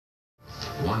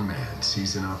One man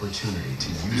sees an opportunity to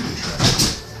use the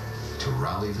tragedy to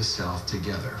rally the South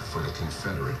together for the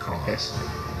Confederate cause.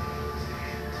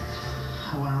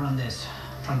 I want to run this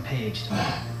front page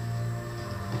tomorrow.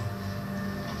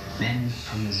 Men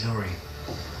from Missouri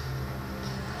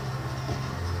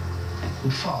who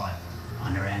fought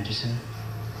under Anderson.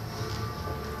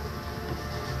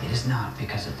 It is not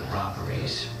because of the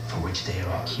robberies for which they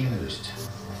are accused.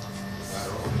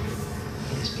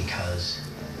 It is because,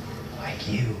 like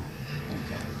you,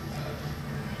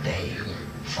 they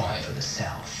fought for the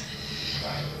South.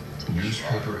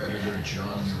 Newspaper editor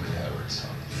John Newman Edwards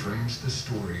frames the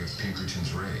story of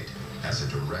Pinkerton's raid as a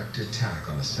direct attack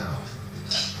on the South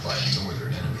by a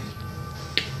Northern enemy.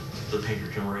 The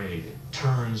Pinkerton raid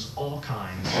turns all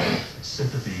kinds of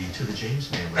sympathy to the James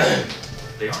family.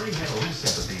 They already had a little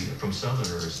sympathy from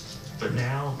Southerners, but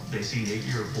now they see an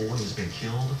 8-year-old boy has been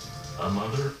killed, a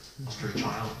mother lost her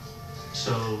child.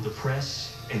 So the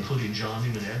press, including John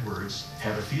Newman Edwards,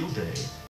 had a field day